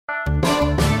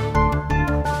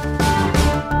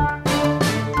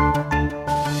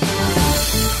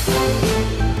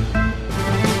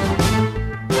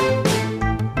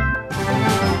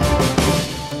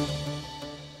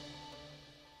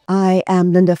I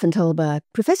am Linda van Tilburg.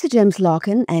 Professor James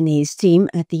Larkin and his team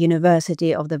at the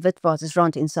University of the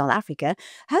Witwatersrand in South Africa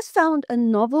has found a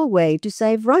novel way to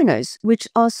save rhinos, which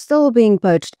are still being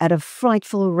poached at a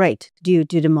frightful rate due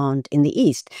to demand in the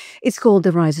east. It's called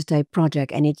the radioactive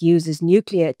project, and it uses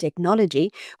nuclear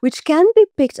technology, which can be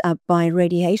picked up by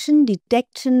radiation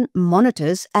detection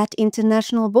monitors at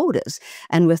international borders.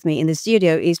 And with me in the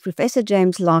studio is Professor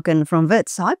James Larkin from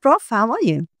WITS. Hi, Prof. How are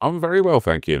you? I'm very well,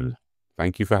 thank you.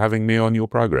 Thank you for having me on your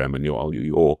program and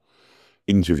your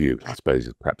interview, I suppose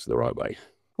is perhaps the right way.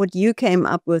 What you came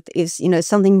up with is,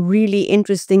 something really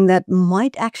interesting that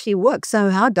might actually work. So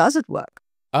how does it work?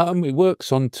 It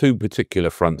works on two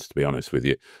particular fronts, to be honest with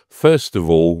you. First of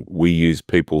all, we use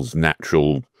people's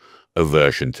natural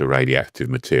aversion to radioactive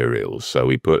materials. So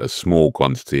we put a small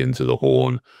quantity into the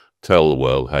horn, tell the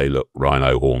world, hey, look,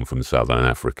 rhino horn from Southern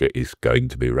Africa is going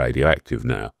to be radioactive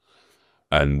now.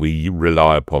 And we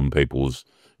rely upon people's,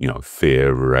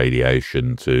 fear of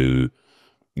radiation to,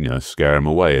 scare them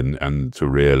away and to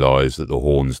realize that the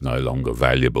horn's no longer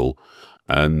valuable.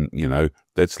 And,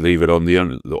 let's leave it on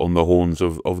the horns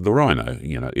of the rhino.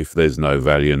 If there's no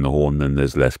value in the horn, then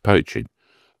there's less poaching.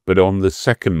 But on the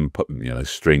second,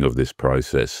 string of this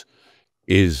process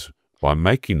is by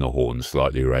making the horn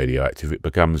slightly radioactive, it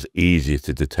becomes easier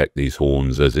to detect these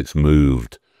horns as it's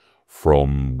moved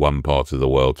from one part of the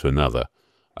world to another.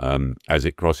 As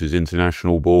it crosses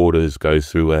international borders,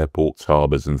 goes through airports,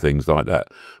 harbours and things like that,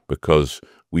 because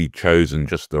we've chosen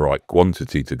just the right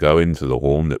quantity to go into the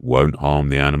horn that won't harm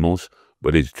the animals,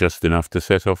 but it's just enough to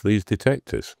set off these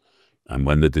detectors. And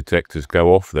when the detectors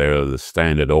go off, there are the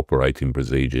standard operating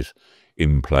procedures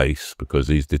in place, because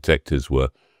these detectors were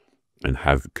and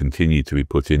have continued to be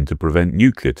put in to prevent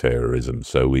nuclear terrorism.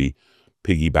 So we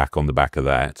piggyback on the back of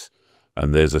that.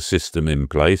 And there's a system in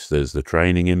place, there's the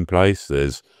training in place,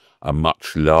 there's a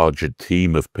much larger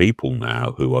team of people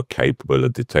now who are capable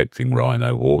of detecting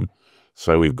rhino horn.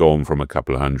 So we've gone from a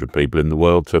couple of hundred people in the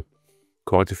world to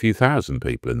quite a few thousand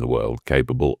people in the world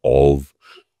capable of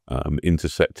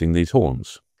intercepting these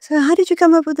horns. So how did you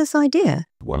come up with this idea?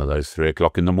 One of those 3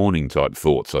 o'clock in the morning type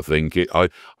thoughts, I think.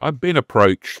 I've been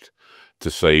approached to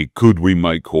say, could we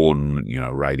make horn,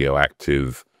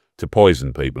 radioactive to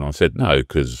poison people? And I said no,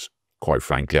 because quite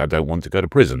frankly, I don't want to go to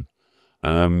prison.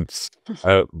 But,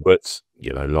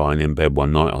 lying in bed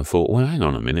one night, I thought, well, hang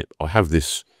on a minute. I have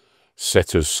this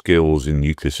set of skills in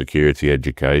nuclear security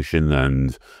education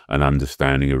and an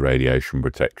understanding of radiation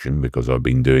protection, because I've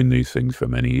been doing these things for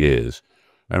many years,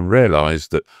 and realized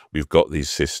that we've got these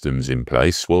systems in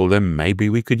place. Well, then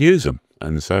maybe we could use them.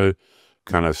 And so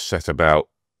kind of set about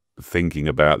thinking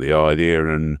about the idea,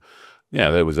 and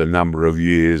there was a number of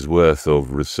years worth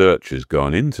of research has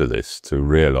gone into this to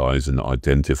realize and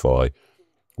identify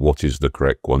what is the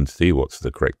correct quantity, what's the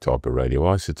correct type of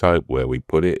radioisotope, where we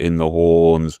put it in the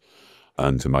horns,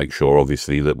 and to make sure,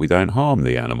 obviously, that we don't harm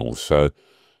the animals. So,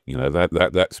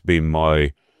 that's been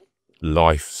my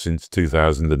life since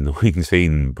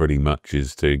 2019, pretty much,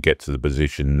 is to get to the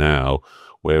position now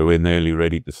where we're nearly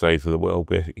ready to say to the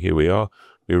world, here we are,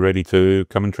 we're ready to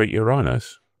come and treat your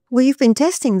rhinos. Well, you've been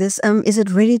testing this. Is it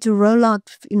ready to roll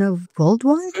out,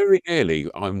 worldwide? Very early.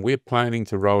 We're planning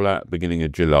to roll out beginning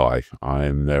of July.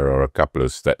 There are a couple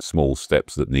of small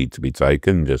steps that need to be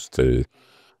taken just to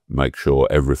make sure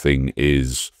everything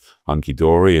is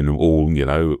hunky-dory and all,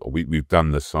 we've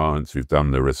done the science, we've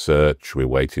done the research, we're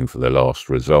waiting for the last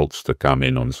results to come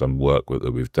in on some work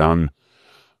that we've done.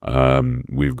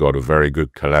 We've got a very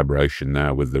good collaboration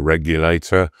now with the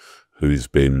regulator, who's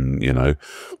been,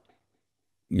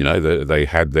 they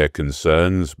had their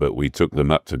concerns, but we took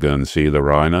them up to go and see the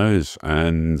rhinos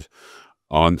and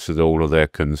answered all of their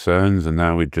concerns. And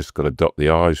now we've just got to dot the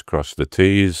I's, cross the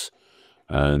T's,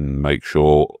 and make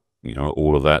sure,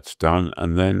 all of that's done.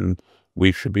 And then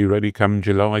we should be ready come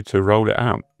July to roll it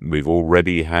out. We've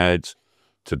already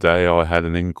today I had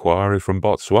an inquiry from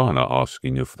Botswana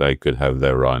asking if they could have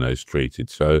their rhinos treated.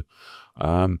 So,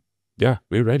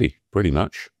 we're ready, pretty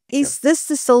much. Is this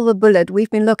the silver bullet we've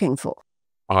been looking for?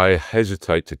 I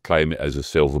hesitate to claim it as a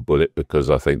silver bullet because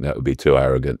I think that would be too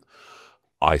arrogant.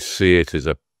 I see it as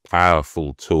a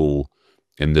powerful tool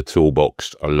in the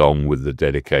toolbox, along with the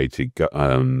dedicated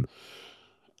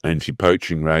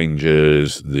anti-poaching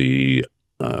rangers, the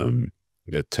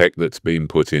tech that's been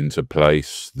put into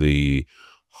place, the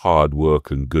hard work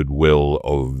and goodwill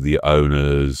of the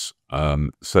owners.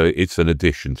 So it's an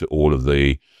addition to all of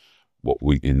what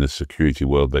in the security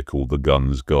world they call the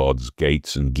guns, guards,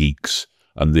 gates and geeks.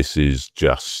 And this is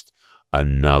just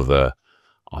another,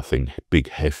 I think, big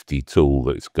hefty tool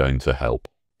that's going to help.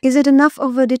 Is it enough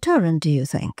of a deterrent, do you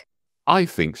think? I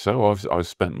think so. I've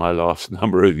spent my last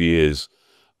number of years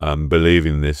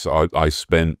believing this. I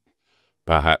spent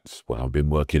perhaps, well, I've been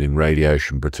working in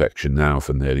radiation protection now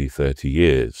for nearly 30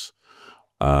 years.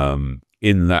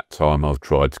 In that time, I've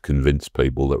tried to convince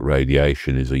people that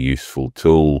radiation is a useful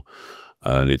tool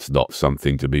and it's not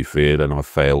something to be feared, and I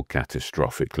failed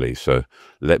catastrophically. So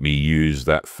let me use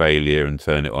that failure and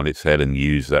turn it on its head and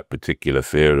use that particular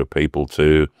fear of people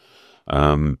to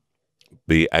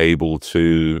be able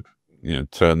to,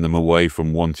 turn them away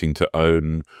from wanting to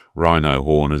own rhino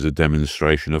horn as a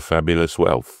demonstration of fabulous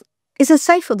wealth. Is it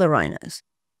safe for the rhinos?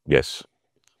 Yes.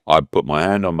 I put my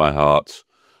hand on my heart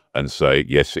and say,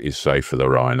 yes, it is safe for the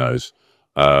rhinos.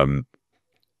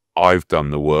 I've done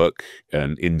the work,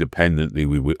 and independently,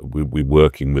 we're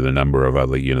working with a number of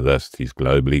other universities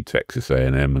globally, Texas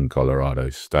A&M and Colorado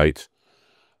State.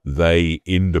 They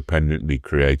independently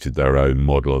created their own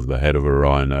model of the head of a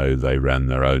rhino. They ran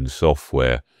their own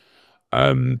software.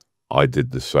 I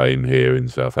did the same here in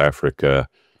South Africa.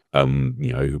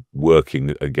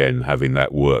 Working again, having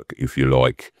that work, if you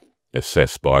like,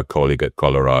 assessed by a colleague at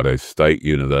Colorado State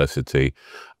University,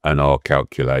 and our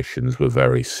calculations were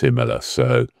very similar.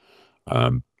 So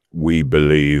we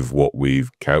believe what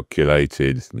we've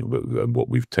calculated, what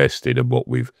we've tested, and what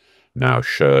we've now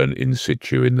shown in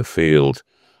situ in the field.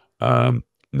 No,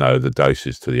 the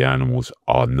doses to the animals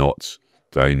are not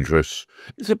dangerous.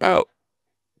 It's about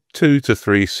 2 to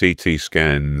 3 CT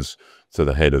scans to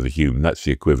the head of a human. That's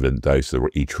the equivalent dose that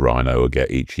each rhino will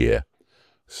get each year.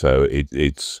 So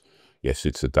it's yes,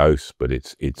 it's a dose, but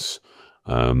it's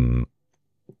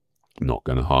not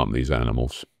going to harm these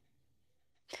animals.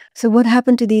 So what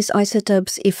happened to these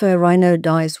isotopes if a rhino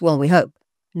dies? Well, we hope,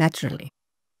 naturally.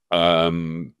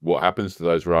 What happens to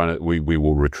those rhinos? We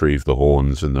will retrieve the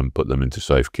horns and then put them into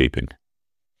safekeeping.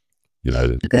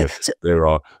 Okay. There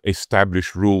are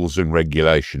established rules and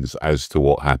regulations as to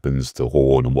what happens to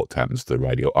horn and what happens to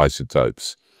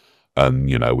radioisotopes.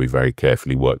 We very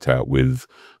carefully worked out with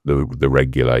the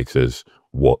regulators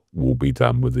what will be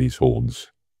done with these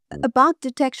horns. About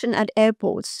detection at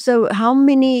airports. So how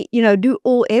many, do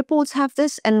all airports have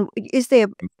this? And is there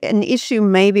an issue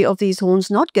maybe of these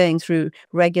horns not going through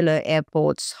regular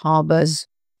airports, harbors?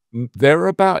 There are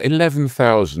about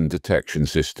 11,000 detection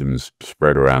systems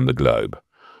spread around the globe.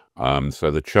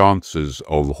 So the chances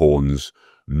of horns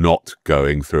not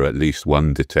going through at least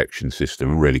one detection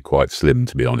system are really quite slim,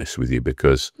 to be honest with you,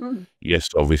 because yes,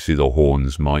 obviously the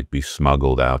horns might be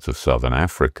smuggled out of southern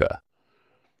Africa.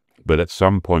 But at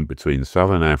some point between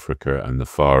southern Africa and the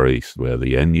Far East, where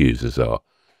the end users are,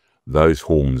 those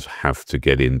horns have to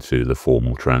get into the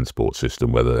formal transport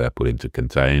system, whether they're put into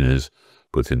containers,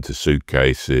 put into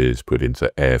suitcases, put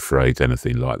into air freight,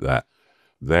 anything like that.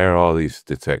 There are these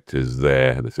detectors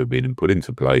there that have been put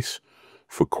into place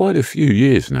for quite a few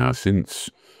years now, since,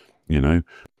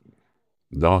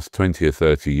 last 20 or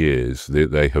 30 years,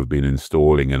 they have been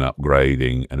installing and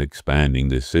upgrading and expanding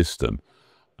this system.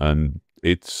 And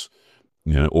it's,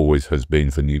 always has been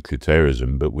for nuclear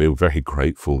terrorism, but we're very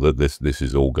grateful that this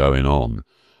is all going on.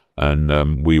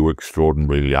 And we were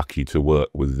extraordinarily lucky to work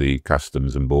with the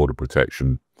Customs and Border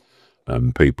Protection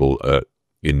people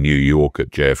in New York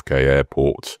at JFK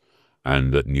Airport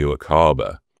and at Newark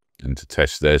Harbor, and to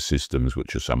test their systems,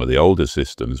 which are some of the older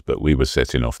systems, but we were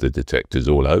setting off the detectors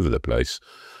all over the place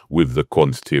with the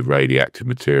quantity of radioactive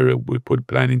material we're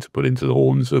planning to put into the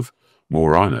horns of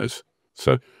more rhinos.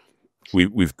 So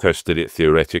we've tested it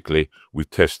theoretically, we've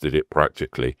tested it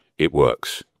practically, it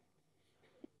works.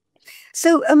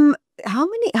 So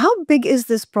how big is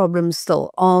this problem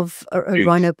still of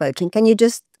rhino poaching? Can you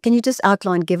just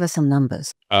outline, give us some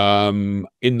numbers? In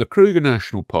the Kruger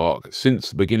National Park, since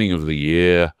the beginning of the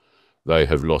year, they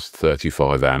have lost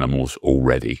 35 animals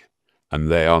already,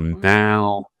 and they are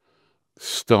now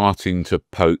starting to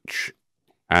poach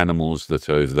animals that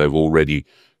they've already.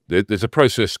 There's a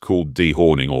process called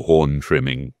dehorning or horn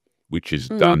trimming, which is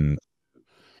done to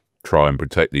try and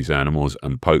protect these animals,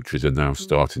 and poachers are now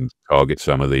starting to target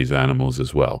some of these animals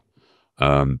as well.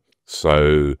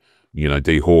 So,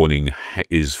 dehorning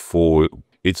is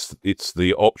it's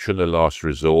the option of last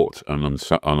resort, and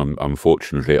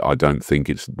unfortunately, I don't think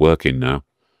it's working now.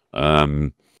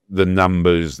 The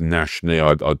numbers nationally,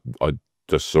 I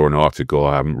just saw an article,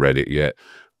 I haven't read it yet,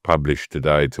 published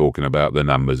today, talking about the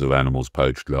numbers of animals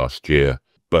poached last year.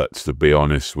 But to be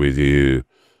honest with you,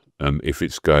 if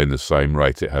it's going the same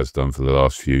rate it has done for the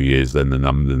last few years, then the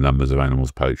numbers of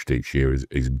animals poached each year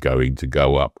is going to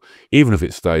go up. Even if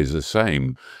it stays the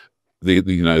same,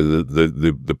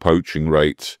 the poaching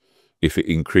rate, if it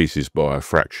increases by a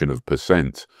fraction of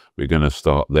percent, we're going to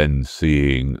start then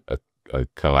seeing a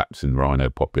collapse in rhino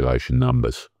population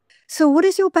numbers. So what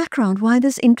is your background? Why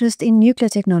this interest in nuclear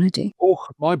technology? Oh,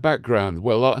 my background.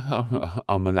 Well,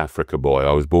 I'm an Africa boy.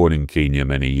 I was born in Kenya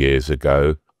many years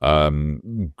ago.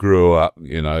 Grew up,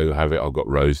 I've got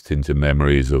rose-tinted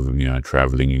memories of,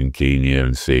 traveling in Kenya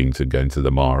and going to the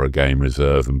Mara Game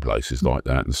Reserve and places like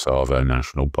that, and Tsavo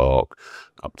National Park,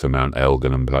 up to Mount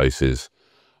Elgin and places.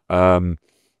 Um,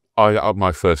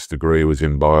 my first degree was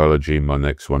in biology. My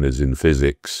next one is in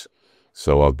physics.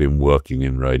 So I've been working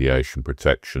in radiation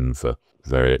protection for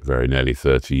very, very nearly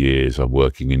 30 years. I'm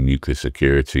working in nuclear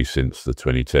security since the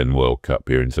 2010 World Cup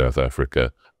here in South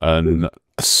Africa. And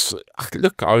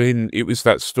look, I mean, it was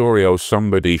that story,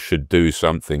 somebody should do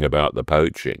something about the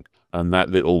poaching. And that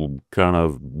little kind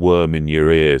of worm in your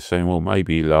ear saying, well,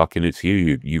 maybe, Larkin, it's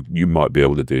you. You might be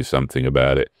able to do something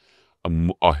about it.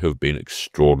 I have been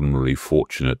extraordinarily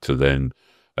fortunate to then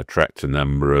attract a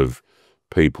number of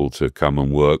people to come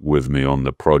and work with me on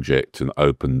the project and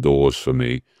open doors for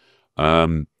me.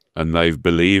 And they've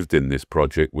believed in this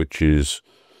project, which is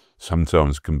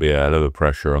sometimes can be a hell of a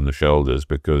pressure on the shoulders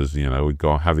because,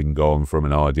 having gone from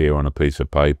an idea on a piece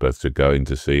of paper to going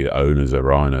to see owners of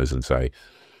rhinos and say,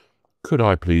 could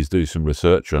I please do some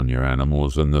research on your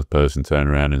animals? And the person turn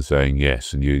around and saying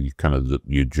yes, and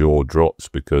your jaw drops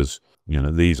because,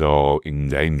 these are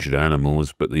endangered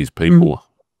animals, but these people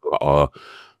are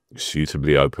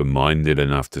suitably open-minded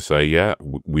enough to say, yeah,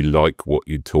 we like what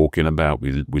you're talking about.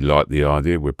 We like the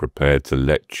idea. We're prepared to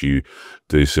let you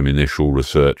do some initial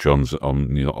research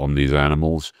on these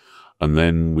animals. And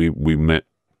then we met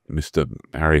Mr.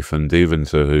 Harry van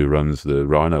Deventer, who runs the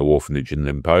Rhino Orphanage in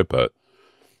Limpopo.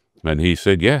 And he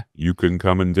said, yeah, you can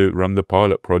come and run the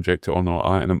pilot project on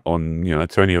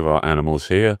 20 of our animals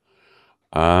here.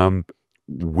 I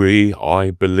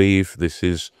believe this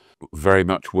is very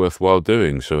much worthwhile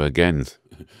doing. So again,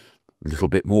 a little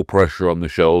bit more pressure on the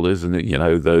shoulders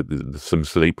and, some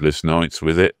sleepless nights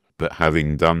with it. But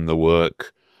having done the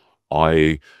work,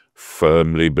 I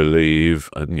firmly believe,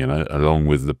 and, along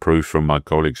with the proof from my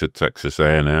colleagues at Texas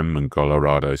A&M and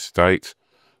Colorado State,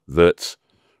 that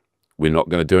we're not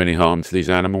going to do any harm to these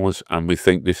animals. And we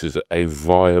think this is a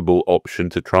viable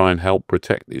option to try and help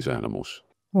protect these animals.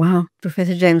 Wow,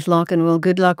 Professor James Larkin, well,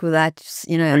 good luck with that,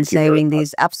 and saving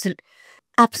these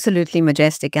absolutely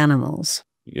majestic animals.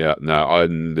 Yeah, no,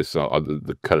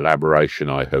 the collaboration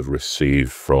I have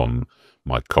received from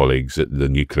my colleagues at the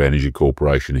Nuclear Energy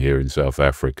Corporation here in South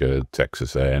Africa,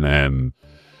 Texas A&M,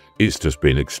 it's just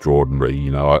been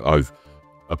extraordinary. I've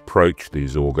approached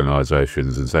these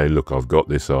organizations and say, look, I've got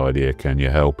this idea, can you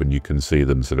help? And you can see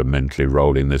them sort of mentally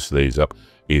rolling their sleeves up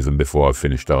even before I've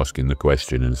finished asking the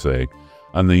question and saying,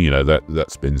 and then,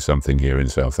 that's been something here in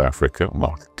South Africa,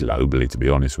 well, globally, to be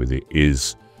honest with you,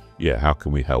 is, yeah, how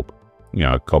can we help?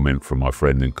 A comment from my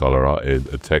friend in Colorado,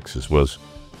 Texas was,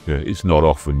 it's not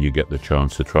often you get the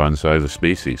chance to try and save a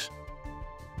species.